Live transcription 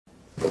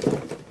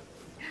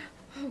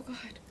Oh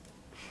god.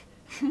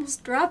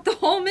 Almost dropped the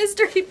whole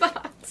mystery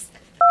box.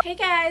 Hey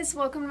guys,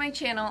 welcome to my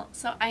channel.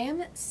 So I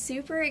am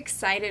super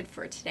excited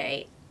for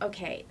today.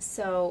 Okay,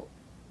 so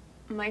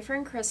my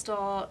friend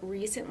Crystal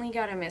recently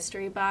got a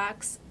mystery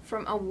box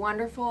from a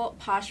wonderful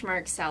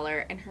Poshmark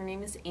seller, and her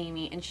name is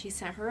Amy, and she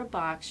sent her a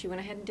box. She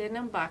went ahead and did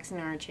an unboxing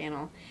on our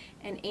channel,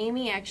 and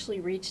Amy actually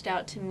reached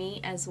out to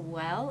me as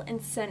well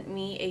and sent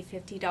me a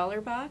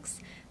 $50 box.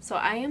 So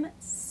I am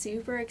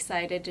super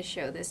excited to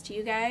show this to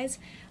you guys.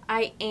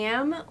 I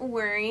am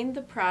wearing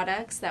the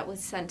products that was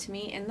sent to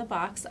me in the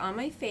box on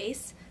my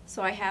face,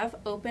 so I have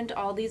opened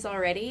all these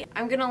already.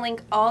 I'm going to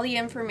link all the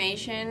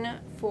information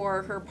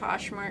for her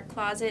Poshmark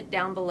Closet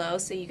down below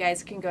so you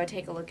guys can go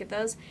take a look at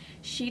those.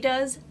 She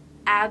does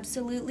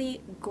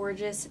absolutely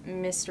gorgeous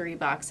mystery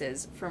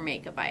boxes for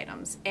makeup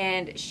items,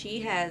 and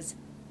she has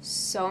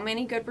so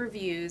many good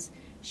reviews.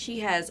 She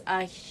has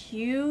a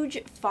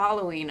huge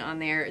following on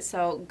there,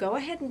 so go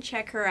ahead and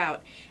check her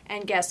out.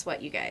 And guess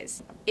what, you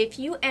guys? If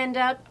you end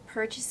up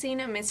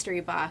purchasing a mystery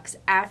box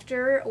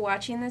after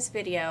watching this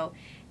video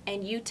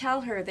and you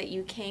tell her that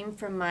you came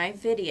from my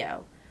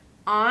video,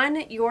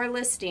 on your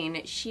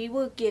listing, she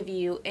will give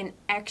you an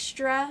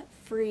extra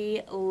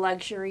free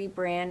luxury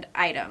brand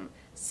item.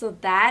 So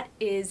that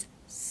is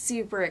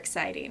super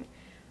exciting.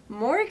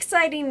 More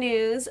exciting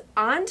news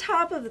on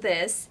top of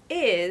this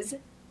is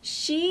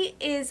she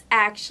is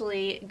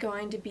actually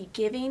going to be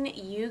giving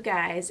you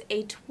guys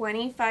a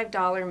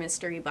 $25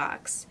 mystery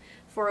box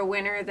for a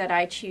winner that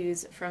I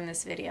choose from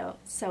this video.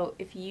 So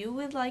if you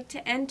would like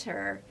to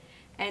enter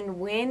and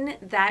win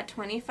that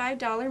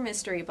 $25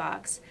 mystery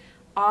box,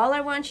 all I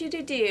want you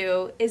to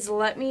do is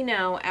let me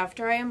know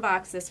after I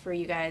unbox this for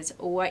you guys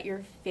what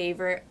your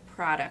favorite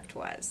product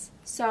was.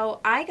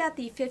 So I got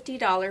the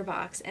 $50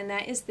 box, and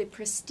that is the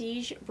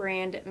Prestige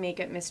brand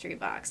makeup mystery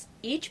box.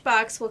 Each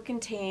box will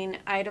contain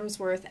items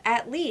worth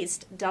at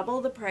least double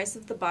the price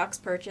of the box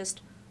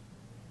purchased.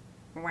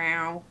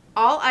 Wow.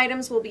 All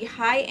items will be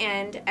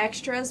high-end.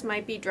 Extras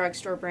might be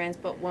drugstore brands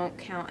but won't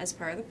count as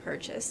part of the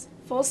purchase.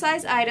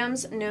 Full-size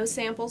items, no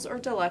samples or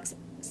deluxe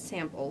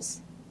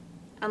samples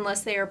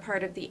unless they are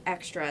part of the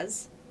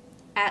extras.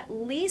 At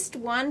least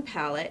one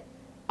palette.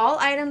 All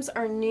items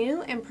are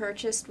new and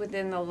purchased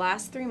within the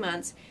last 3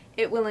 months.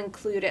 It will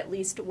include at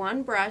least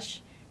one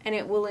brush, and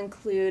it will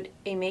include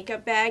a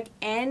makeup bag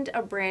and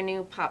a brand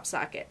new pop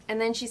socket. And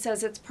then she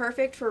says it's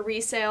perfect for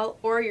resale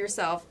or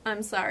yourself.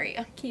 I'm sorry,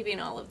 I'm keeping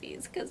all of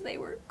these because they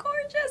were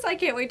gorgeous. I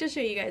can't wait to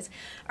show you guys.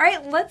 All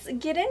right, let's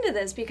get into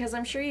this because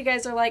I'm sure you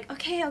guys are like,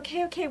 okay,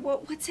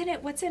 what's in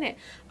it, what's in it?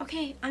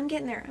 Okay, I'm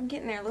getting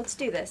there, let's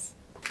do this.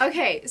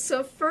 Okay,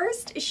 so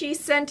first she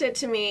sent it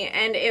to me,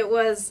 and it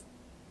was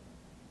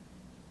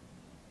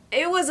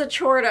a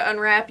chore to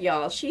unwrap,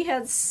 y'all. She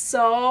had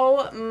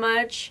so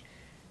much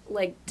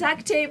like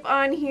duct tape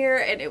on here,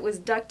 and it was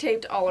duct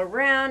taped all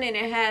around, and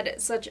it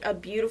had such a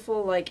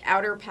beautiful like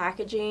outer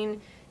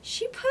packaging.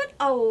 She put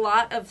a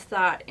lot of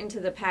thought into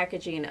the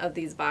packaging of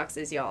these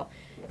boxes, y'all.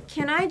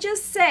 Can I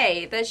just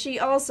say that she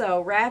also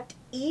wrapped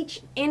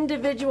each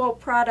individual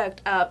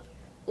product up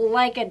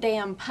like a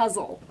damn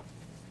puzzle.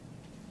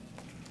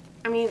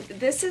 I mean,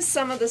 this is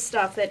some of the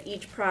stuff that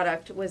each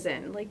product was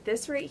in. Like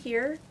this right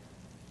here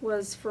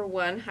was for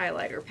one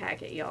highlighter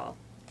packet, y'all.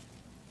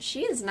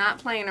 She is not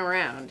playing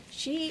around.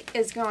 She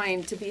is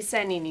going to be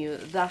sending you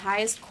the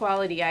highest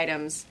quality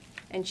items,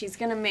 and she's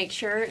going to make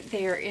sure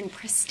they are in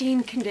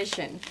pristine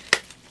condition.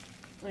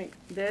 Like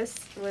this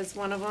was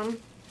one of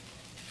them.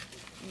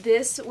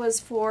 This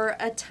was for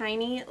a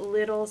tiny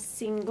little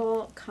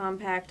single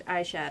compact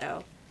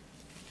eyeshadow.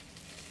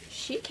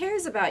 She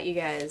cares about you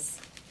guys.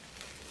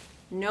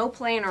 No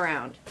playing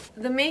around.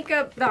 The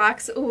makeup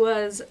box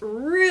was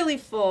really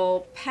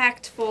full,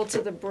 packed full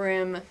to the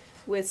brim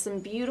with some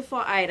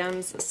beautiful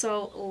items.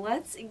 So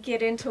let's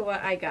get into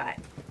what I got.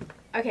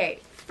 Okay,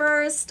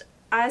 first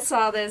I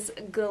saw this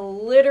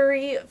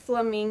glittery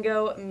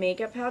flamingo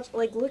makeup pouch.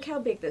 Like, look how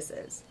big this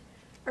is.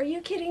 Are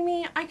you kidding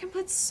me? I can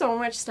put so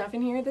much stuff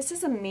in here. This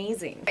is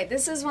amazing. Okay,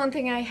 this is one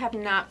thing I have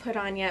not put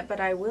on yet,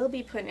 but I will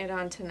be putting it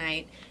on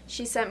tonight.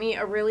 She sent me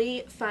a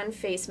really fun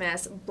face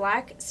mask,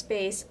 Black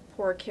Space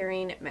Pore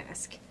Carrying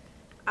Mask.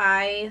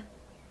 I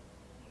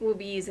will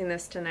be using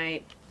this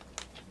tonight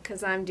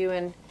because I'm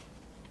doing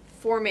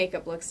 4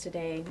 makeup looks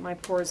today. My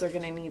pores are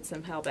going to need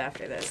some help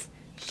after this.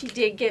 She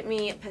did get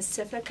me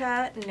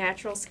Pacifica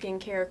Natural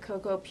Skincare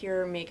Cocoa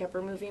Pure Makeup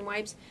Removing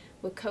Wipes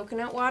with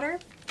coconut water.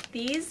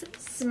 These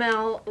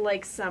smell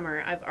like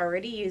summer. I've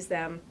already used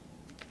them.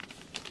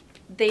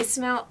 They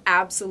smell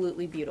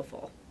absolutely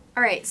beautiful.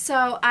 Alright,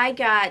 so I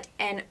got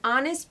an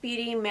Honest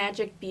Beauty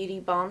Magic Beauty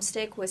Balm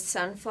Stick with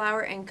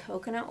sunflower and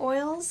coconut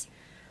oils.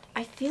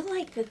 I feel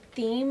like the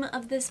theme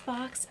of this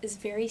box is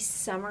very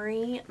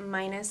summery,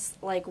 minus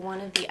like one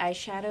of the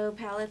eyeshadow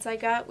palettes I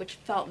got, which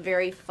felt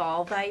very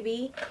fall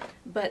vibey.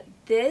 But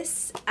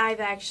this I've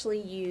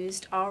actually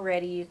used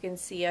already. You can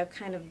see I've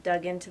kind of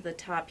dug into the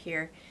top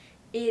here.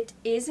 It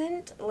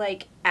isn't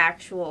like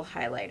actual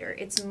highlighter.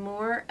 It's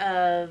more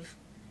of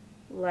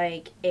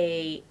like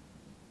a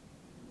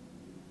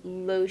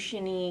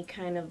lotiony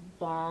kind of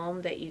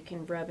balm that you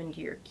can rub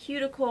into your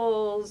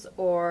cuticles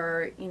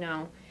or, you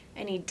know,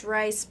 any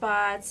dry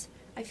spots.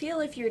 I feel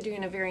if you're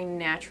doing a very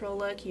natural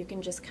look, you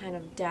can just kind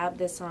of dab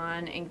this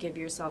on and give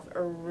yourself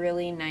a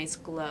really nice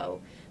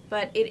glow.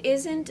 But it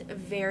isn't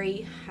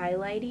very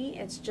highlighty,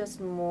 it's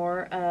just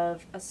more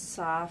of a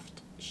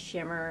soft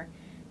shimmer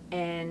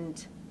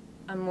and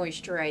a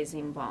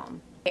moisturizing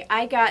balm.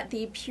 I got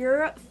the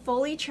Pure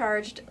Fully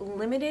Charged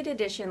Limited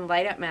Edition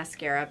Light Up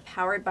Mascara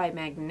powered by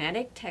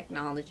magnetic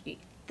technology.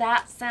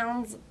 That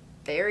sounds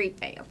very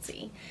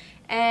fancy.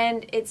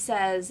 And it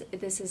says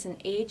this is an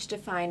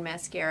age-defying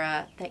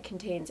mascara that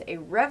contains a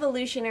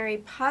revolutionary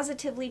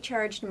positively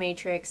charged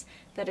matrix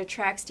that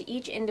attracts to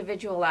each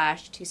individual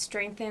lash to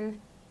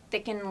strengthen,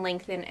 thicken,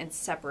 lengthen, and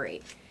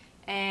separate.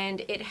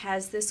 And it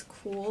has this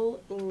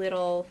cool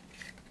little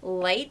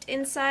light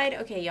inside.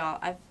 Okay, y'all,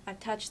 I've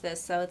touched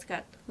this, so it's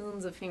got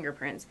tons of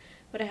fingerprints.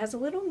 But it has a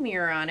little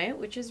mirror on it,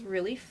 which is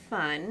really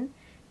fun.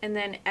 And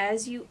then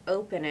as you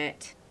open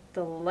it,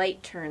 the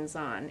light turns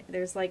on.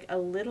 There's like a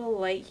little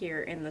light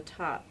here in the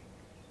top.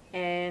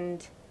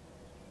 And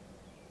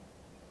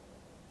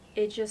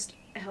it just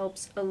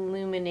helps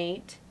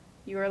illuminate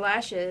your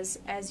lashes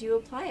as you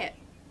apply it.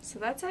 So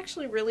that's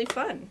actually really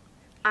fun.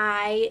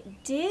 I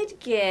did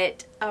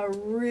get a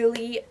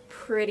really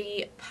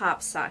pretty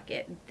pop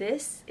socket.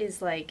 This is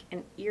like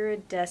an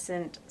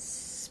iridescent,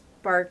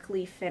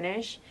 sparkly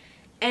finish,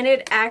 and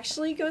it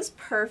actually goes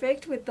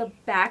perfect with the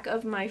back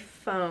of my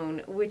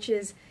phone, which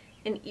is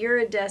an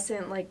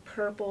iridescent like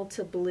purple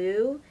to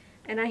blue.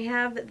 And I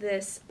have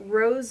this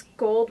rose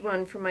gold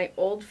one from my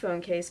old phone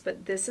case,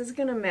 but this is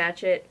gonna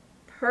match it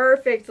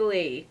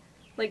perfectly.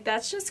 Like,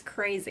 that's just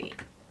crazy.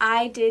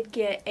 I did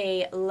get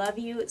a Love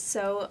You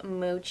So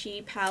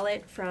Mochi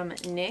palette from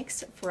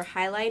NYX for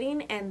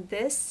highlighting, and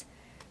this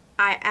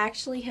I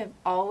actually have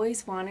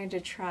always wanted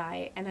to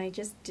try, and I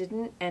just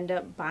didn't end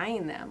up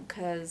buying them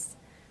because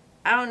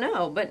I don't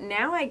know, but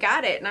now I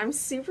got it and I'm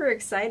super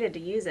excited to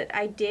use it.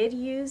 I did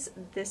use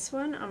this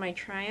one on my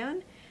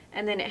try-on,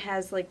 and then it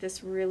has like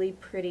this really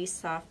pretty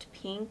soft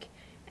pink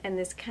and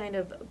this kind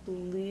of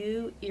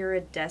blue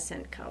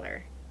iridescent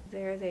color.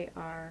 There they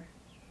are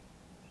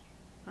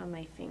on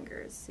my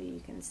fingers so you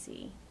can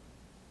see.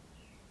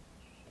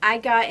 I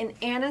got an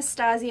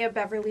Anastasia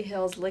Beverly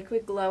Hills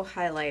Liquid Glow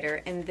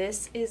Highlighter, and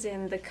this is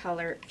in the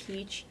color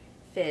Peach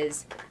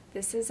Fizz.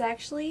 This is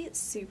actually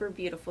super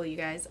beautiful, you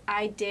guys.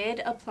 I did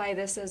apply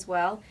this as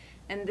well,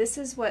 and this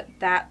is what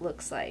that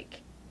looks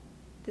like.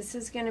 This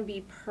is going to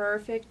be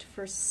perfect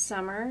for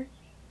summer,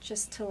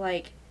 just to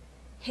like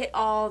hit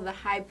all the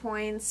high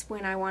points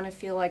when I want to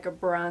feel like a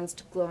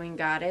bronzed glowing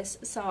goddess.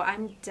 So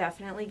I'm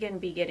definitely going to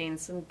be getting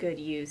some good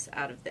use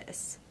out of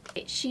this.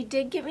 She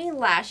did get me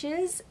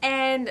lashes,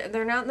 and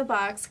they're not in the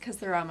box because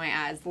they're on my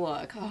eyes.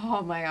 Look.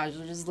 Oh my gosh,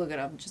 just look at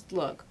them. Just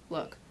look.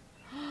 Look.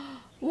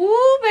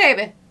 Ooh,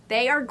 baby.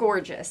 They are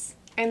gorgeous.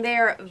 And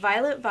they're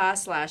Violet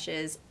Voss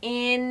lashes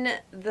in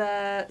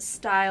the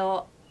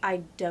style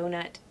I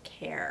Donut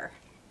Care.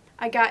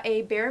 I got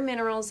a Bare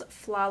Minerals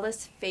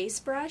Flawless Face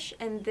Brush,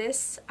 and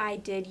this I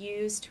did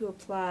use to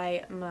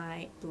apply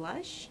my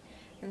blush.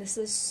 And this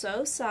is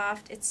so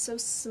soft. It's so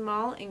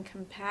small and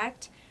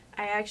compact.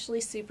 I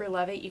actually super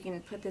love it. You can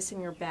put this in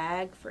your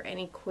bag for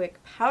any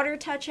quick powder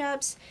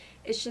touch-ups.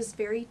 It's just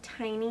very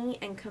tiny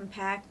and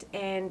compact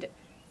and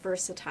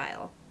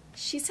versatile.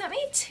 She sent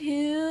me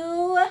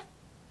 2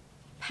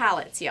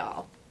 palettes,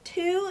 y'all.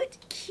 2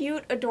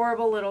 cute,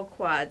 adorable little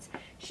quads.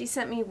 She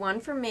sent me one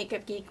from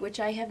Makeup Geek, which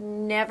I have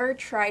never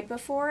tried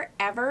before,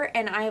 ever,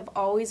 and I have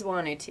always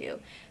wanted to.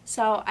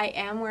 So I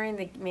am wearing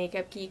the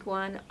Makeup Geek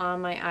one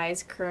on my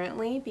eyes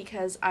currently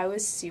because I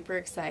was super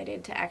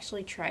excited to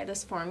actually try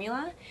this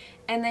formula.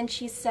 And then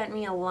she sent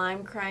me a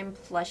Lime Crime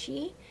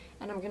plushie,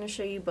 and I'm going to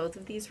show you both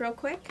of these real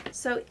quick.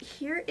 So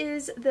here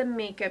is the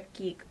Makeup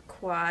Geek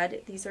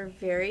quad. These are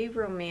very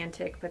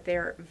romantic, but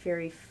they're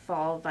very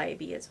fall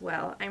vibey as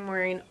well. I'm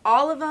wearing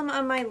all of them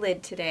on my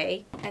lid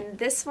today, and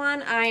this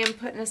one I am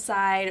putting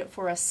aside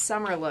for a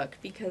summer look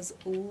because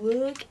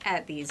look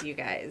at these, you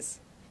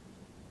guys.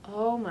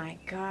 Oh my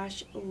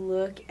gosh,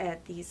 look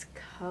at these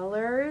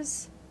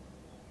colors.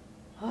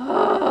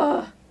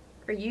 Oh,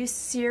 are you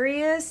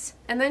serious?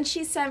 And then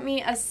she sent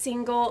me a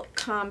single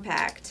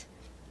compact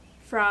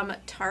from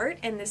Tarte,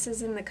 and this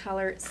is in the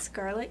color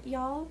Scarlet,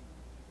 y'all.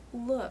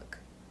 Look.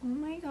 Oh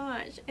my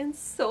gosh, and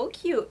so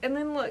cute. And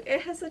then look,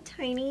 it has a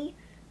tiny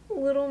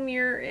little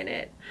mirror in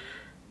it.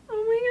 Oh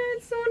my god,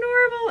 it's so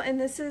adorable. And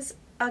this is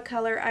a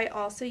color I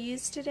also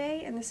used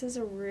today, and this is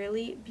a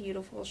really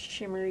beautiful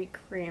shimmery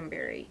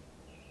cranberry.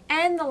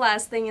 And the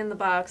last thing in the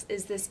box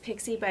is this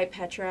Pixie by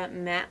Petra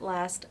Matte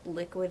Last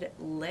Liquid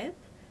Lip.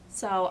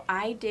 So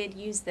I did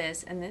use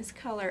this, and this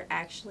color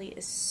actually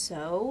is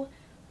so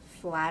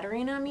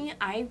flattering on me.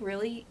 I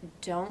really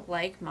don't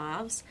like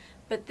mauves,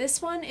 but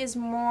this one is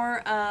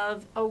more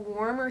of a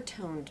warmer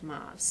toned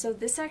mauve. So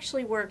this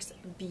actually works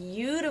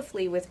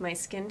beautifully with my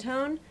skin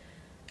tone.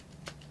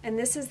 And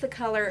this is the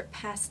color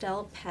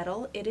Pastel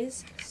Petal. It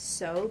is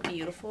so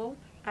beautiful.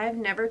 I've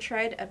never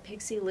tried a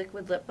Pixie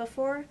liquid lip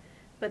before,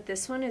 but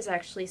this one is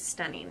actually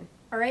stunning.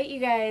 Alright you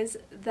guys,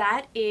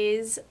 that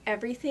is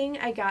everything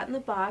I got in the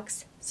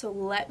box, so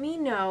let me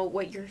know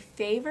what your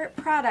favorite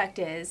product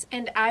is,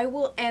 and I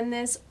will end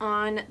this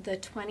on the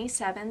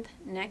 27th,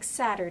 next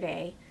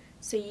Saturday,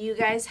 so you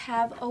guys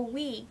have a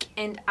week,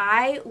 and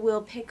I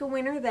will pick a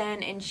winner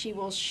then, and she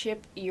will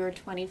ship your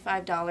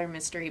 $25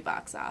 mystery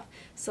box off.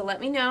 So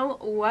let me know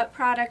what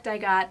product I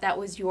got that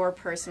was your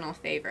personal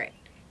favorite.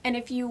 And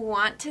if you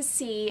want to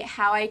see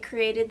how I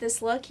created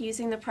this look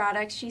using the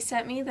products she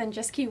sent me, then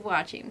just keep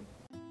watching.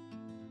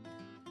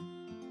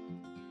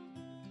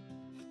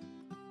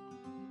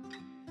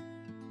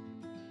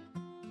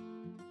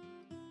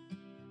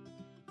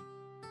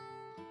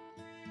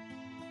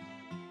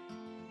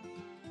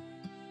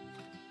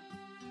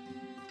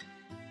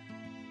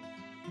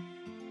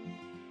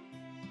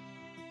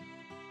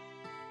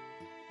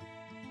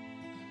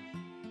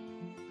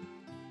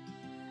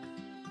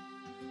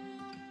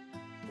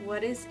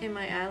 What is in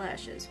my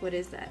eyelashes? What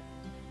is that?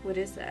 What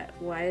is that?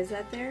 Why is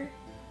that there?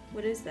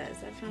 What is that? Is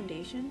that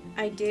foundation?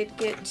 I did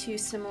get two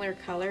similar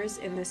colors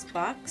in this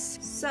box,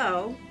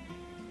 so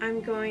I'm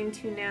going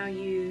to now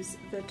use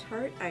the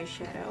Tarte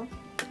eyeshadow,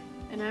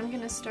 and I'm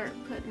going to start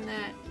putting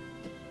that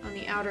on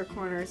the outer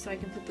corner so I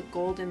can put the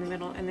gold in the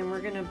middle, and then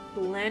we're going to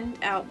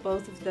blend out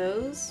both of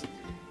those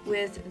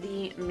with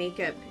the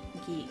Makeup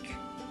Geek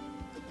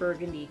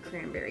burgundy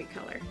cranberry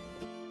color.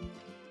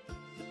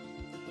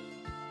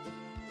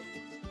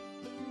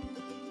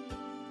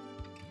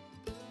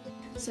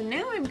 So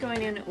now I'm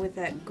going in with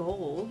that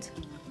gold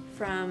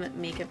from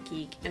Makeup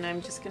Geek, and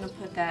I'm just going to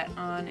put that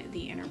on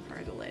the inner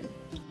part of the lid.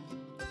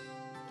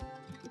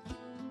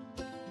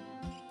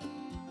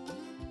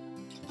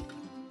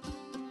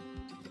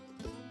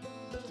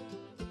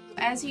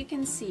 As you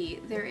can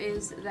see, there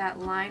is that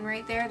line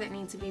right there that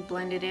needs to be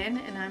blended in,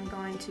 and I'm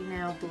going to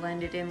now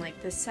blend it in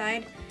like this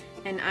side,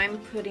 and I'm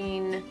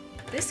putting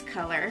this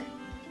color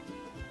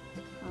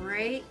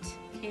right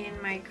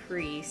in my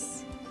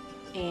crease,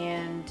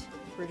 and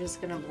we're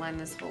just going to blend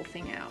this whole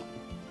thing out.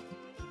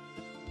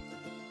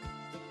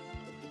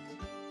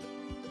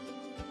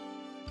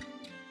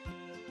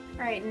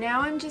 Alright,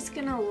 now I'm just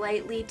going to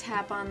lightly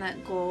tap on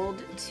that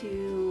gold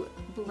to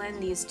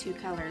blend these two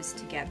colors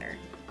together.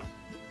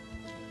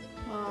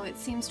 Oh, it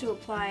seems to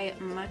apply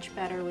much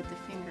better with the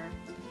finger.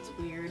 It's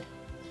weird.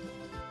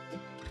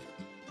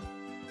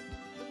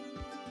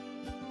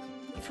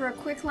 For a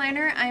quick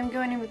liner, I'm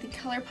going in with the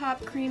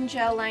ColourPop Cream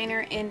Gel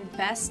Liner in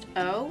Best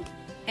O.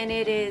 And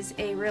it is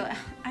a real,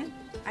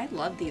 I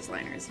love these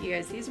liners, you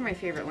guys. These are my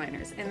favorite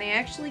liners. And they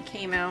actually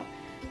came out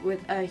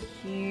with a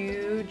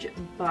huge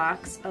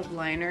box of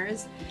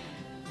liners.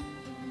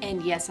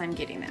 And yes, I'm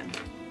getting them.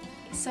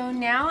 So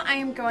now I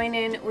am going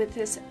in with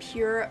this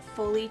Pure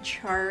Fully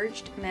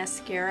Charged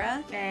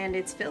mascara. And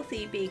it's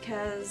filthy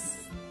because,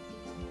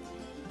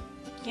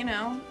 you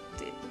know,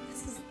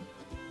 this is,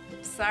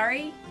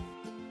 sorry.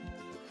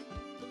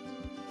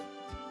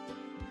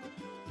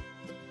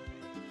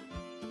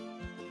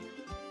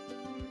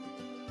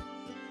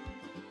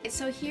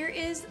 So here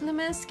is the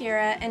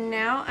mascara, and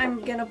now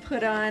I'm gonna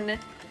put on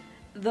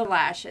the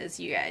lashes,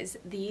 you guys.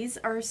 These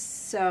are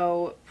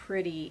so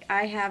pretty.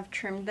 I have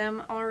trimmed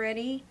them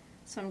already,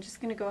 so I'm just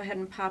gonna go ahead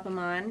and pop them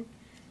on.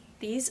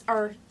 These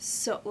are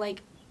so,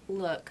 like,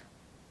 look,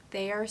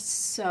 they are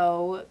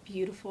so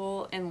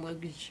beautiful and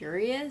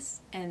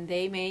luxurious, and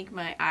they make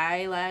my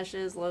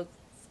eyelashes look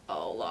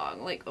so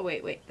long. Like, oh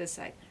wait, this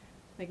side.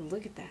 Like,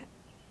 look at that.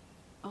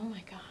 Oh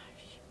my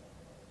gosh.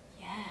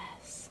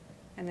 Yes.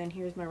 And then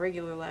here's my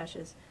regular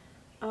lashes.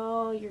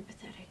 Oh, you're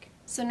pathetic.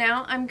 So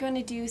now I'm going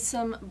to do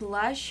some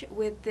blush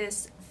with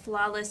this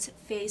Flawless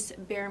Face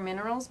Bare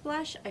Minerals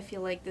blush. I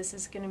feel like this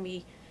is going to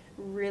be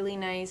really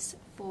nice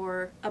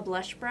for a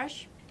blush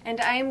brush. And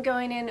I am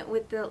going in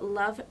with the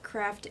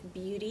Lovecraft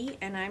Beauty,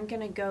 and I'm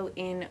going to go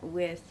in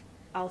with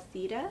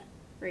Althea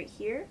right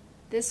here.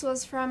 This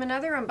was from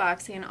another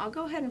unboxing. I'll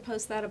go ahead and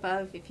post that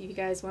above if you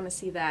guys want to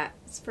see that.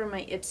 It's from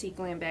my Ipsy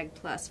Glam Bag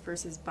Plus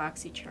versus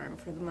BoxyCharm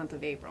for the month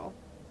of April.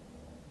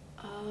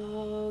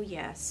 Oh,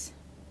 yes.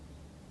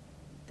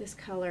 This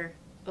color.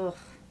 Ugh,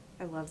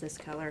 I love this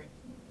color.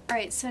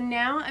 Alright, so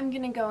now I'm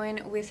going to go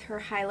in with her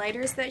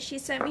highlighters that she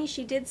sent me.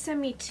 She did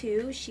send me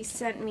two. She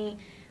sent me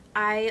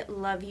I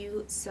Love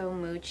You So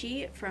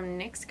Mochi from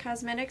NYX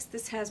Cosmetics.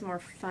 This has more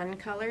fun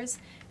colors.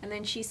 And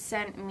then she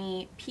sent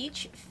me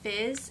Peach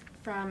Fizz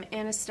from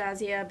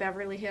Anastasia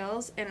Beverly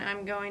Hills. And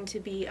I'm going to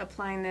be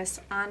applying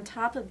this on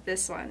top of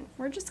this one.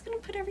 We're just going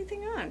to put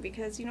everything on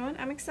because, you know what,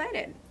 I'm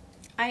excited.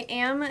 I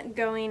am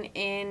going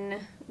in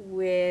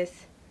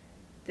with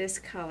this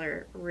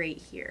color right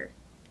here.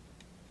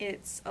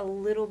 It's a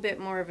little bit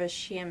more of a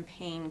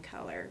champagne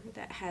color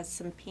that has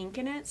some pink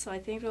in it, so I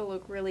think it'll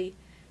look really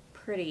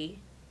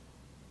pretty.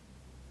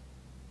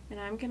 And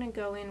I'm going to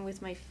go in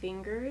with my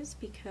fingers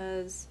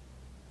because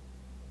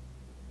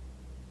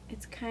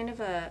it's kind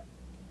of a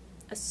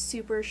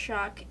Super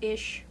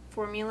Shock-ish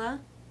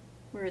formula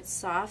where it's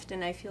soft,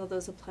 and I feel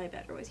those apply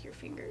better with your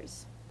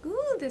fingers.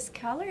 Ooh, this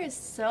color is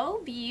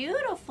so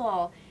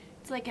beautiful.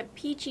 It's like a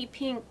peachy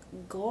pink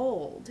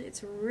gold.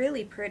 It's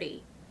really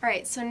pretty.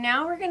 Alright, so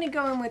now we're going to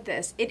go in with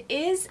this. It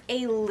is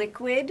a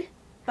liquid,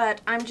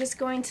 but I'm just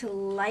going to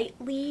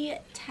lightly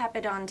tap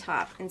it on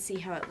top and see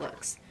how it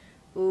looks.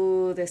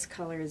 Ooh, this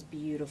color is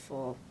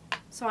beautiful.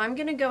 So I'm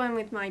going to go in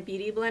with my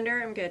beauty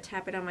blender. I'm going to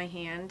tap it on my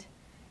hand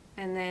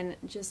and then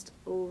just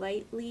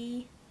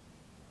lightly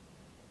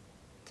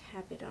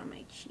tap it on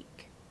my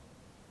cheek.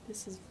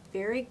 This is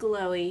very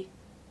glowy.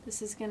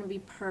 This is going to be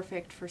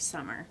perfect for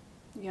summer.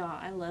 Yeah,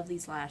 I love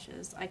these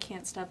lashes. I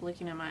can't stop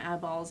looking at my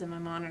eyeballs in my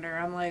monitor.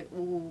 I'm like,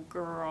 ooh,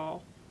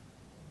 girl.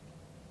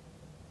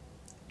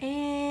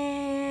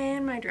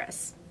 And my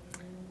dress.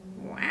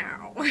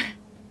 Wow.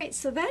 Alright,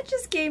 so that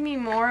just gave me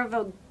more of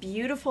a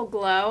beautiful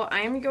glow. I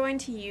am going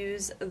to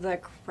use the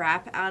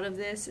crap out of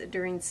this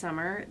during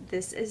summer.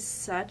 This is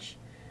such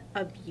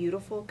a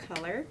beautiful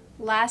color.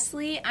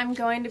 Lastly, I'm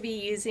going to be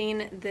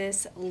using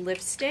this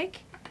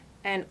lipstick.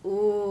 And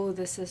ooh,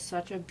 this is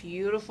such a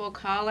beautiful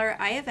color.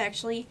 I have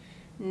actually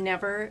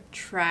never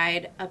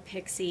tried a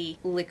Pixie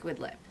liquid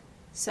lip.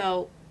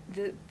 So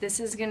this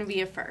is going to be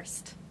a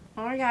first.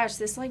 Oh my gosh,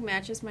 this like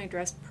matches my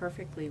dress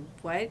perfectly.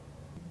 What?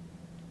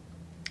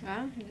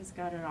 Oh, I just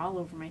got it all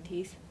over my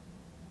teeth.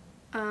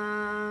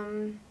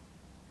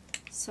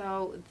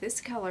 So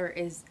this color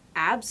is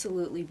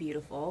absolutely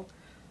beautiful.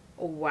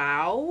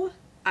 Wow.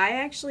 I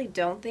actually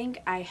don't think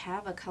I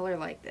have a color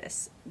like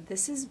this.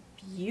 This is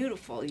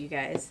beautiful, you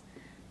guys.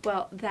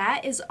 Well,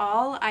 that is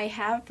all I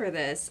have for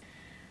this.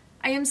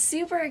 I am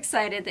super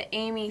excited that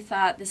Amy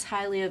thought this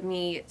highly of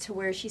me to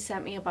where she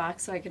sent me a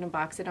box so I can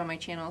unbox it on my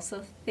channel.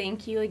 So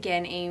thank you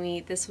again,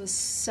 Amy. This was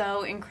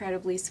so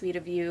incredibly sweet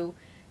of you.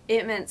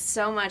 It meant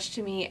so much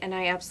to me, and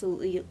I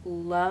absolutely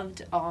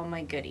loved all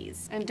my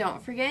goodies. And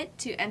don't forget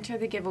to enter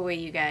the giveaway,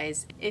 you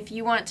guys, if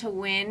you want to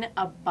win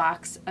a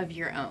box of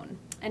your own.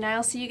 And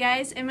I'll see you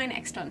guys in my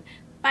next one.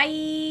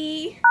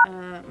 Bye!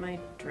 My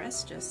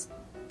dress just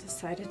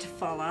decided to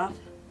fall off.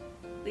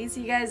 At least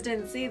you guys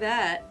didn't see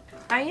that.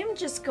 I am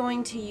just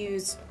going to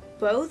use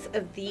both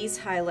of these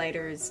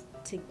highlighters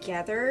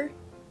together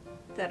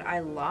that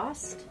I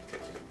lost,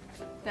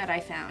 that I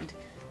found.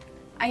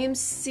 I am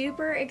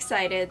super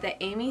excited that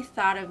Amy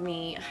thought of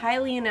me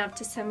highly enough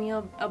to send me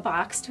a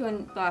box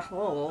to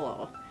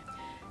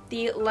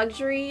The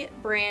luxury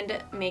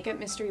brand makeup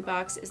mystery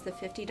box is the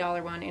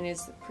 $50 one and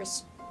is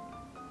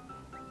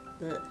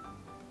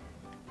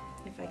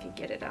if I could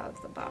get it out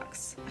of the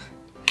box.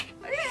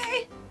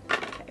 Okay.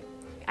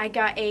 I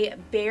got a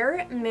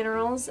Bare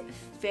Minerals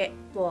fit.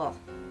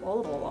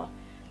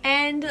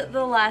 And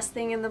the last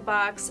thing in the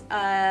box,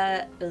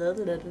 I lost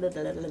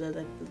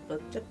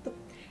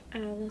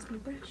my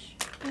brush.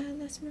 I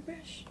lost my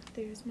brush.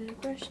 There's my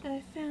brush.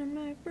 I found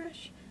my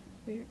brush.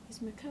 Where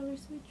is my color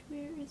switch?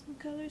 Where is my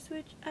color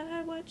switch?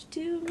 I watch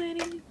too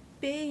many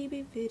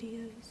baby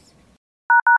videos.